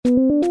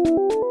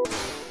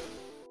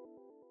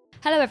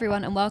Hello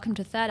everyone and welcome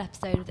to the third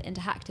episode of the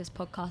Interactives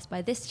podcast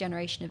by this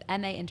generation of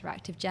MA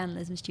Interactive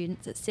Journalism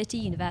students at City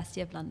University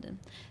of London.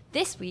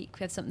 This week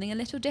we have something a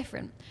little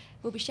different.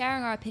 We'll be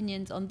sharing our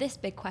opinions on this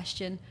big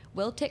question,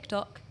 will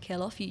TikTok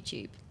kill off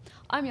YouTube?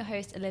 I'm your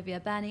host Olivia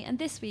Burney and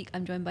this week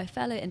I'm joined by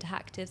fellow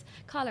Interactives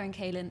Carla and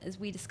Kaylin as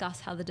we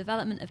discuss how the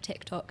development of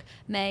TikTok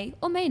may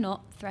or may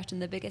not threaten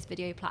the biggest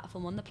video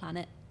platform on the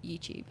planet,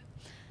 YouTube.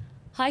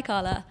 Hi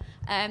Carla.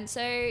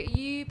 So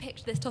you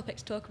picked this topic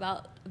to talk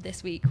about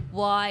this week.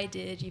 Why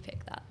did you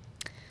pick that?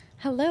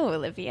 Hello,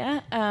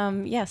 Olivia.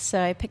 Yes,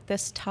 so I picked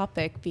this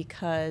topic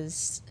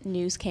because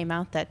news came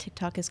out that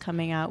TikTok is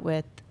coming out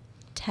with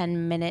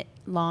 10-minute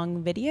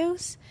long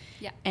videos.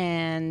 Yeah.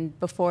 And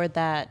before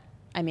that,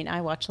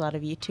 I watch a lot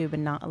of YouTube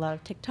and not a lot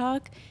of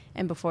TikTok.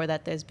 And before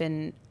that, there's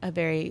been a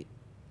very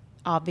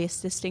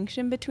obvious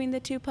distinction between the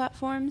two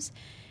platforms.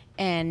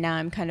 And now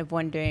I'm kind of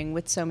wondering,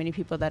 with so many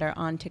people that are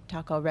on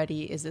TikTok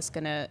already, is this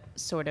going to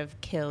sort of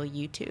kill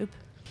YouTube?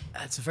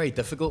 It's a very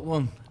difficult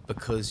one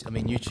because,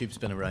 YouTube's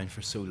been around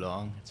for so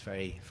long. It's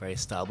very, very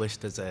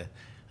established as a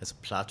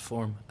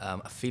platform.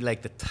 I feel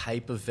like the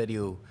type of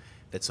video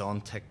that's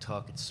on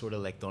TikTok, it's sort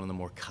of like done in a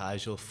more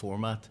casual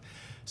format.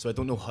 So I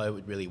don't know how it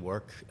would really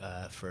work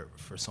for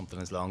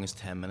something as long as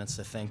 10 minutes.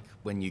 I think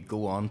when you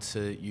go on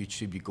to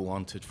YouTube, you go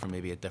on to it for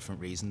maybe a different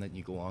reason than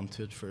you go on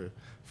to it for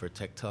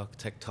TikTok.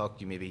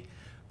 TikTok, you maybe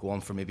go on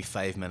for maybe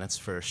 5 minutes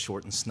for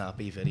short and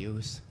snappy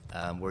videos,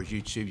 whereas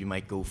YouTube, you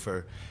might go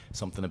for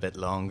something a bit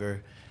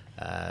longer,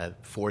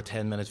 4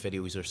 10-minute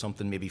videos or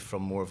something maybe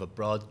from more of a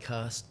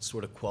broadcast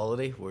sort of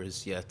quality,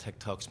 whereas,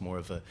 TikTok's more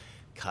of a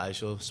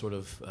casual sort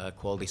of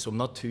quality. So I'm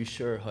not too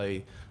sure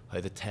how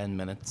the 10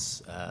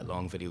 minutes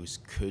long videos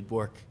could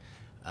work,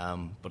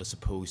 but I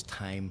suppose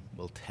time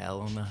will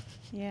tell on that.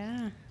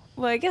 Yeah.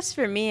 Well, I guess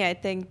for me, I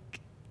think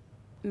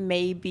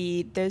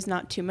maybe there's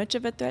not too much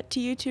of a threat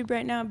to YouTube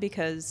right now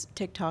because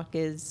TikTok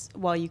is,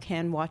 while you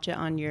can watch it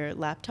on your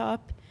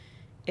laptop,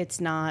 it's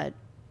not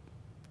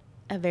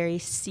a very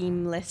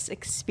seamless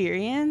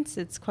experience.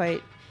 It's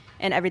quite,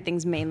 and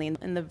everything's mainly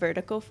in the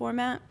vertical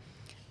format.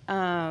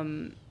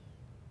 So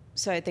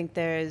I think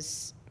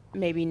there's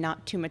maybe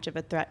not too much of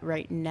a threat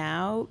right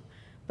now,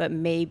 but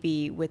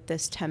maybe with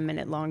this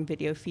 10-minute long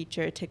video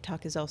feature,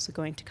 TikTok is also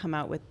going to come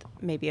out with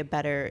maybe a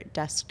better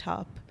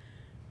desktop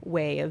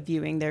way of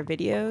viewing their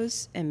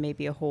videos and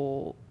maybe a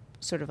whole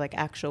sort of like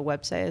actual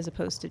website as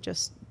opposed to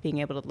just being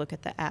able to look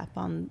at the app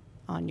on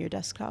your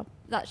desktop.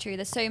 That's true.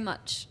 There's so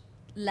much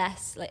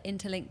less like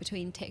interlink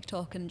between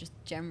TikTok and just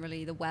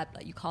generally the web.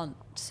 Like you can't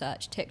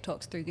search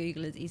TikToks through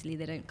Google as easily.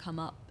 They don't come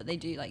up, but they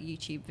do, like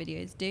YouTube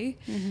videos do.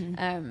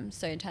 Mm-hmm.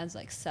 So in terms of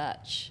like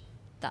search,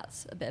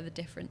 that's a bit of a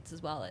difference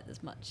as well. Like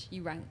there's much,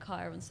 you rank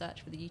higher on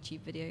search with a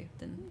YouTube video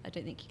than I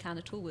don't think you can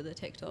at all with a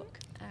TikTok.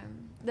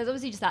 There's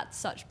obviously just that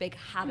such big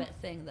habit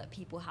thing that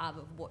people have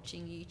of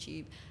watching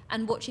YouTube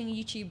and watching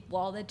YouTube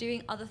while they're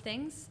doing other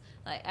things.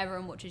 Like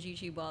everyone watches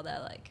YouTube while they're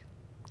like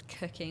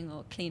cooking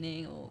or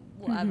cleaning or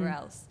whatever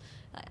else,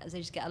 as they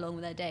just get along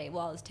with their day,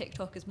 whilst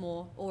TikTok is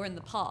more, or in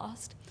the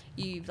past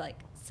you've like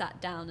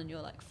sat down and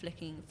you're like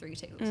flicking through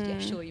TikToks. Yeah,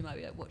 sure, you might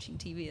be like watching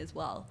TV as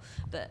well,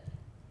 but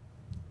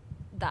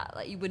that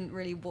like you wouldn't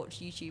really watch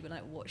YouTube and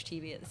like watch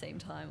TV at the same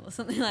time or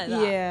something like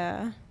that.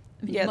 Yeah.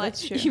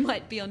 That's true. You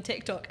might be on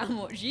TikTok and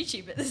watch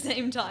YouTube at the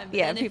same time. But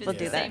yeah, then people if it's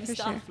do the that same for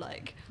stuff, sure.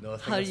 like No, I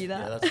think how do you do that?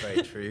 Yeah, that's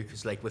very true.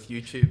 Because like with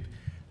YouTube,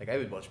 like I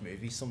would watch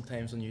movies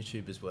sometimes on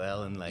YouTube as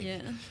well, and like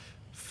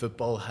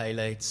football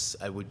highlights.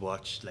 I would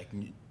watch like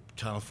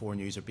Channel 4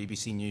 News or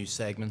BBC News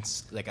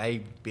segments. Like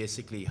I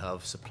basically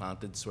have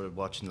supplanted sort of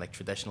watching like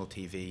traditional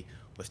TV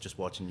with just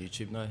watching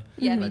YouTube now.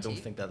 Yeah, and me I don't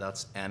too. think that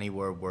that's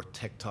anywhere where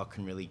TikTok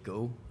can really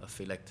go. I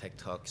feel like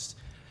TikTok's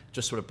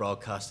just sort of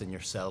broadcasting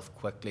yourself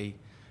quickly.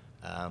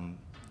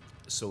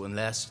 So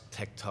unless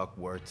TikTok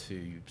were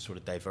to sort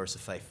of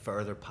diversify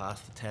further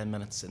past the 10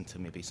 minutes into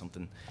maybe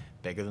something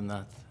bigger than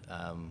that,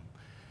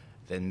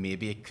 then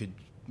maybe it could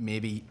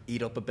maybe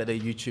eat up a bit of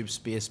YouTube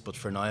space. But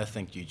for now, I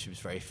think YouTube's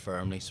very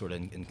firmly sort of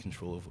in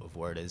control of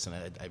where it is. And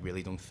I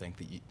really don't think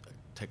that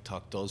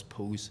TikTok does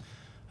pose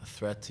a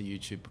threat to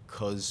YouTube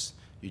because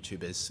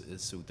YouTube is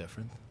so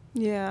different.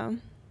 Yeah.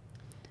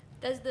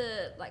 There's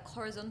the like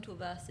horizontal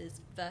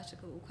versus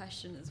vertical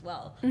question as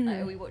well. Like,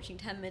 are we watching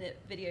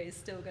 10-minute videos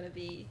still going to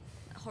be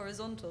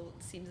horizontal?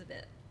 It seems a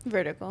bit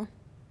Vertical.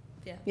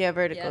 Yeah,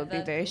 vertical would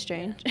be very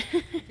strange.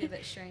 Yeah. It'd be a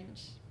bit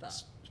strange, but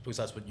I suppose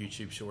that's what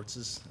YouTube Shorts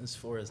is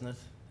for, isn't it?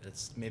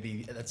 It's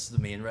maybe that's the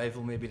main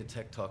rival maybe to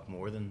TikTok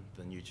more than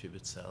YouTube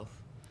itself.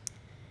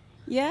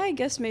 Yeah, I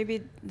guess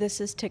maybe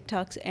this is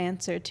TikTok's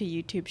answer to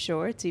YouTube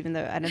Shorts, even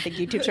though I don't think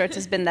YouTube Shorts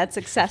has been that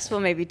successful.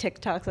 Maybe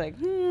TikTok's like,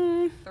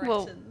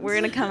 well, we're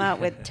going to come out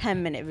with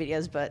 10-minute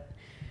videos, but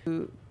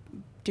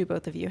do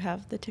both of you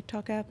have the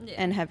TikTok app? Yeah.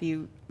 And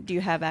do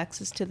you have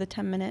access to the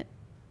 10-minute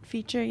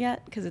feature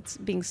yet? Because it's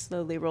being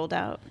slowly rolled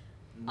out.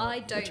 I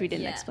don't Which we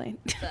didn't yet, explain.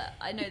 But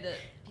I know that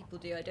people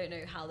do. I don't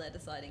know how they're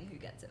deciding who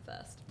gets it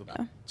first.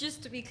 But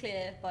just to be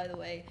clear, by the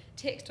way,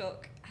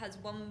 TikTok has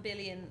 1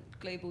 billion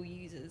global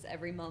users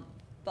every month,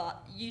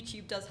 but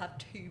YouTube does have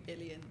 2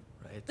 billion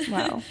Right.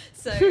 Wow.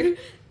 So,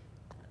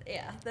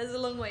 yeah, there's a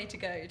long way to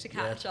go to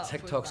catch up.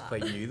 TikTok's with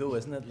quite new though,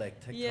 isn't it? Like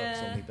TikTok's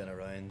Yeah. only been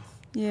around.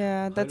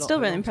 Yeah, that's still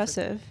really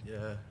impressive.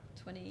 Yeah.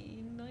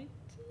 2019.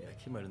 Yeah, it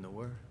came out of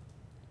nowhere.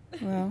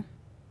 Wow.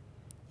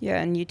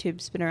 Yeah, and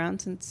YouTube's been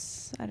around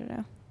since, I don't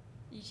know,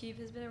 YouTube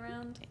has been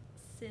around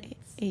since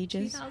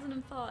ages.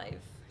 2005.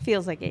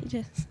 Feels like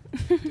ages.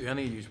 Do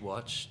any of you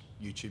watch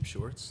YouTube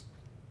Shorts?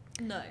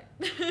 No.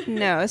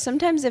 No,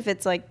 sometimes if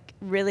it's like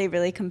really,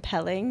 really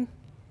compelling,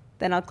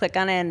 then I'll click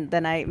on it and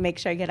then I make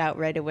sure I get out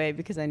right away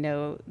because I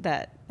know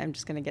that I'm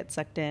just going to get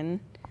sucked in.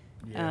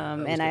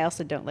 And I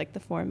also don't like the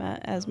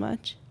format as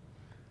much.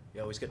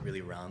 You always get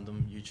really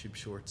random YouTube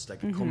Shorts.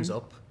 Like it comes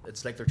up,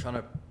 it's like they're trying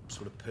to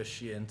sort of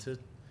push you into it.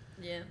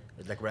 Yeah.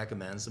 It like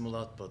recommends them a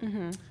lot, but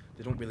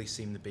they don't really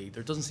seem to be,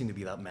 there doesn't seem to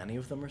be that many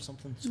of them or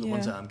something. So the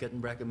ones that I'm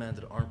getting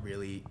recommended aren't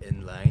really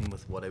in line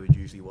with what I would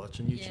usually watch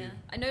on YouTube. Yeah,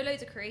 I know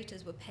loads of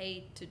creators were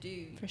paid to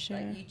do For sure.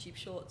 like YouTube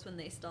Shorts when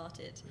they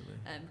started,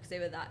 because they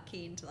were that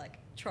keen to like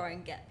try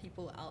and get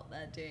people out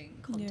there doing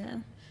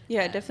content.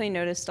 Yeah, I definitely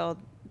noticed all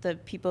the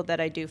people that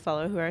I do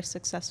follow who are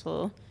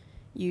successful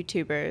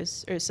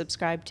YouTubers or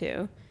subscribe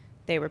to,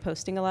 they were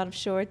posting a lot of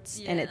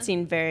shorts, and it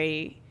seemed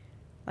very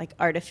like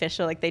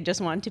artificial, like they just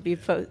wanted to be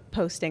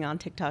posting on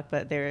TikTok,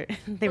 but they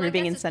were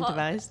being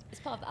incentivized. It's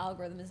part of the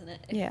algorithm, isn't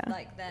it? If,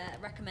 like they're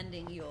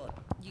recommending your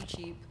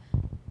YouTube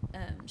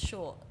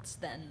shorts,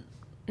 then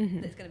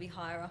it's going to be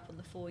higher up on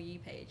the For You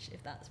page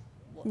if that's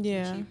what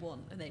YouTube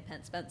want, and they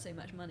spent so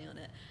much money on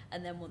it.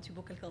 And then once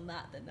people click on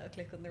that, then they'll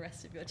click on the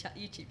rest of your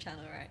YouTube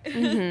channel,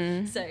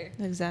 right? So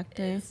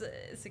exactly,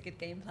 it's a good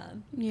game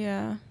plan.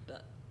 Yeah.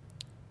 But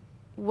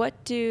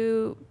what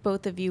do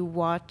both of you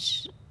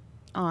watch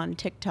on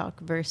TikTok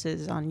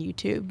versus on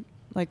YouTube?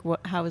 Like,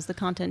 how is the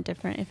content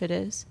different, if it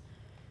is?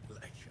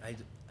 Like, I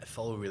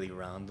follow really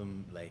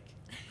random, like,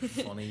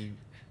 funny,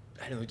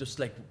 I don't know, just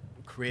like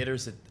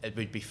creators that it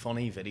would be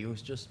funny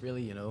videos, just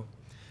really, you know,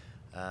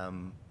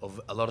 of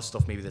a lot of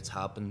stuff maybe that's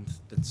happened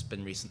that's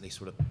been recently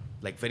sort of,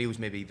 like videos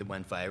maybe that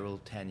went viral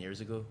 10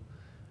 years ago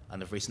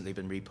and have recently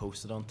been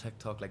reposted on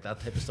TikTok, like that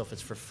type of stuff.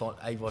 It's for fun.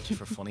 I watch it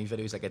for funny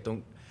videos. Like I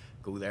don't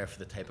go there for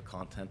the type of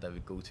content I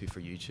would go to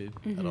for YouTube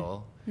at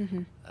all.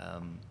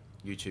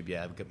 YouTube,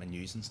 I would get my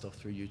news and stuff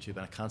through YouTube, and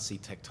I can't see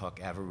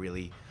TikTok ever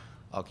really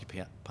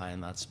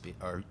occupying that space,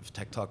 or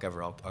TikTok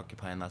ever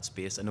occupying that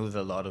space. I know that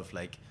a lot of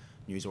like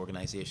news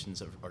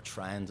organizations are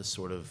trying to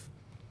sort of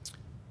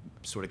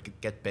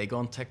get big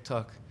on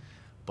TikTok,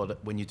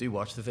 but when you do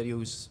watch the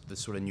videos, the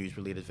sort of news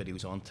related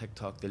videos on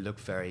TikTok, they look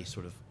very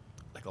sort of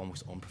like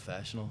almost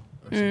unprofessional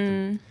or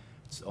something.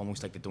 It's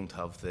almost like they don't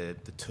have the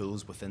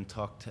tools within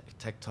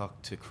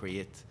TikTok to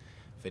create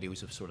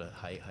videos of sort of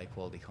high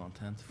quality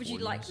content. Would you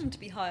like them to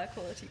be higher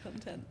quality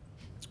content?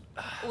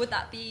 Or would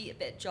that be a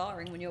bit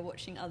jarring when you're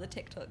watching other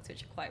TikToks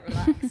which are quite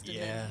relaxed?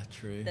 Yeah,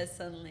 true. There's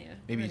suddenly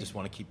maybe you just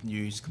want to keep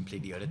news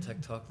completely out of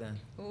TikTok then.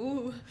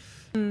 Ooh.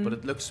 But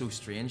it looks so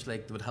strange.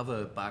 Like they would have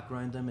a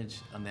background image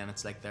and then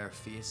it's like their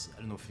face. I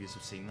don't know if you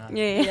have seen that.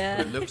 Yeah.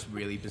 But it looks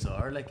really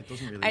bizarre. Like it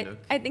doesn't really look.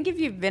 I think if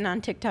you've been on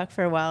TikTok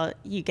for a while,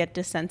 you get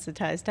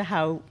desensitized to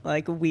how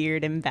like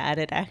weird and bad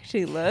it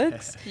actually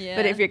looks.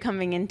 But if you're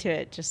coming into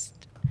it,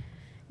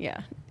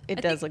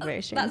 it does look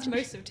very strange. That's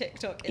most of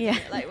TikTok, isn't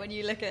it? Like when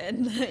you look at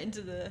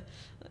into the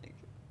like,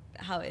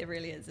 how it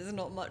really is, there's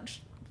not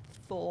much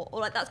thought, or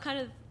like that's kind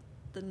of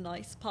the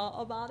nice part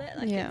about it.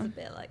 Like it's a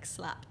bit like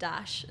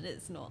slapdash, and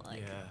it's not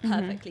like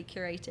perfectly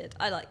curated.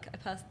 I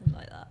personally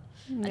like that,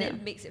 and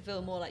it makes it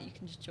feel more like you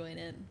can just join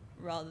in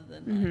rather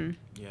than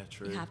like,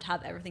 true. You have to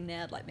have everything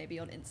nailed, like maybe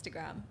on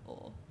Instagram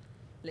or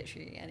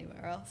literally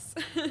anywhere else.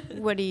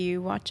 What do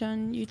you watch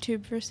on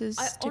YouTube versus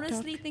TikTok? I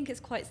honestly think it's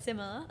quite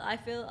similar. I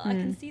feel I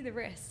can see the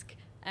risk.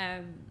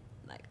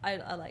 Like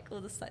I like all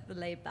this like the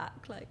laid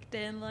back like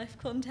day in life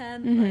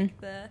content,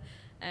 like the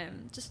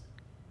just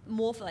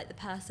more for like the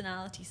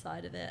personality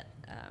side of it,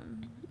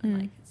 and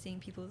like seeing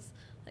people's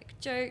like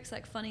jokes,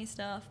 like funny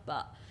stuff.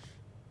 But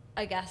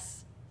I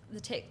guess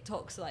the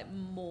TikToks are like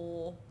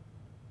more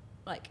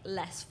like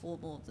less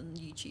formal than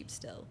YouTube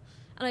still.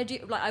 And I do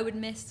like I would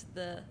miss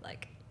the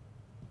like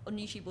on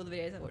YouTube all the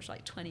videos I watch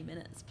like 20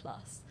 minutes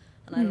plus,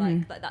 and I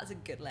like that's a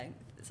good length.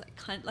 It's like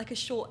kind of like a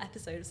short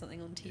episode of something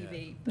on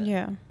TV, but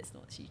it's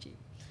not YouTube.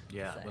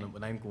 Yeah, so.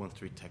 when I'm going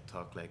through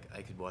TikTok, like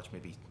I could watch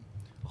maybe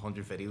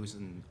 100 videos,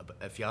 and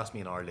if you asked me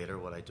an hour later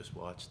what I just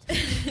watched,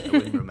 I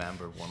wouldn't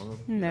remember one of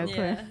them. No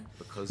clue.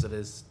 Because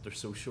they're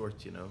so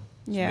short, you know.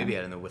 So maybe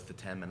I don't know, with the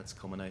 10 minutes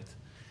coming out,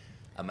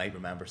 I might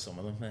remember some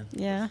of them, man.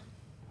 Yeah.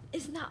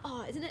 Isn't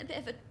it a bit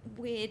of a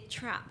weird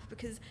trap,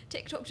 because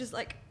TikTok just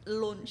like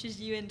launches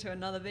you into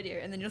another video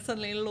and then you're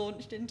suddenly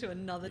launched into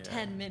another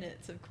 10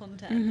 minutes of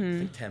content. I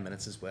think 10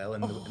 minutes as well,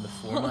 and in the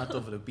format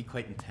of it would be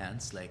quite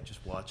intense, like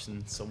just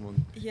watching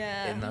someone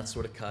in that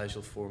sort of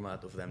casual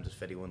format of them just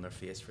videoing their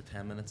face for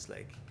 10 minutes,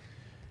 like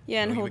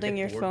and holding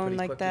your phone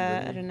like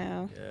that, I don't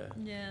know.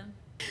 Yeah.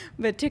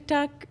 But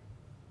TikTok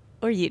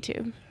or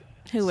YouTube?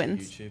 Who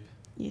wins?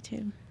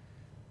 YouTube.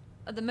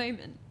 At the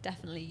moment,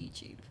 definitely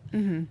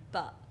YouTube.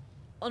 But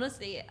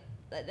honestly,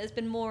 that there's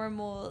been more and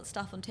more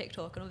stuff on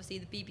TikTok, and obviously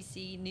the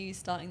BBC News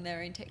starting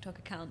their own TikTok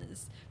account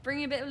is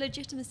bringing a bit of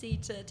legitimacy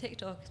to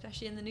TikTok,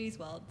 especially in the news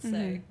world.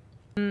 So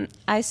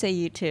I say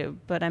YouTube,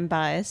 but I'm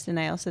biased, and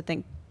I also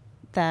think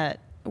that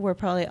we're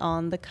probably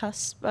on the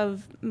cusp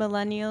of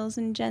millennials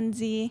and Gen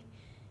Z,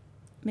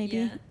 maybe.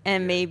 Yeah.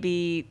 And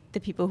maybe the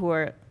people who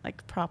are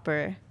like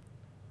proper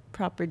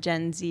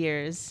Gen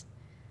Zers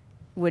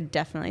would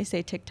definitely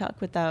say TikTok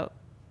without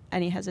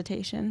any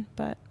hesitation,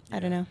 but I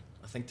don't know.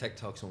 I think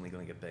TikTok's only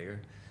going to get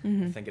bigger.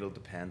 Mm-hmm. I think it'll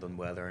depend on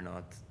whether or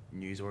not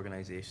news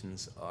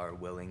organizations are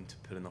willing to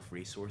put enough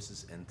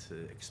resources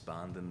into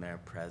expanding their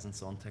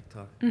presence on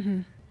TikTok.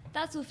 Mm-hmm.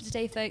 that's all for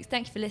today, folks.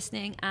 Thank you for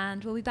listening,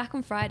 and we'll be back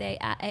on Friday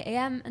at 8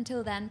 a.m.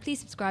 Until then, please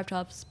subscribe to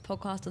our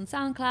podcast on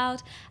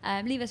SoundCloud,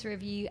 leave us a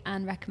review,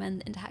 and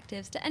recommend the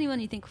Interactives to anyone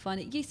you think will find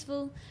it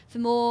useful. For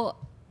more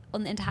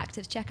on the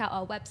Interactives, check out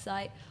our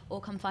website or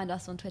come find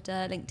us on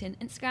Twitter, LinkedIn,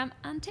 Instagram,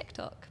 and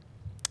TikTok.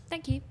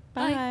 Thank you.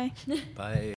 Bye. Bye.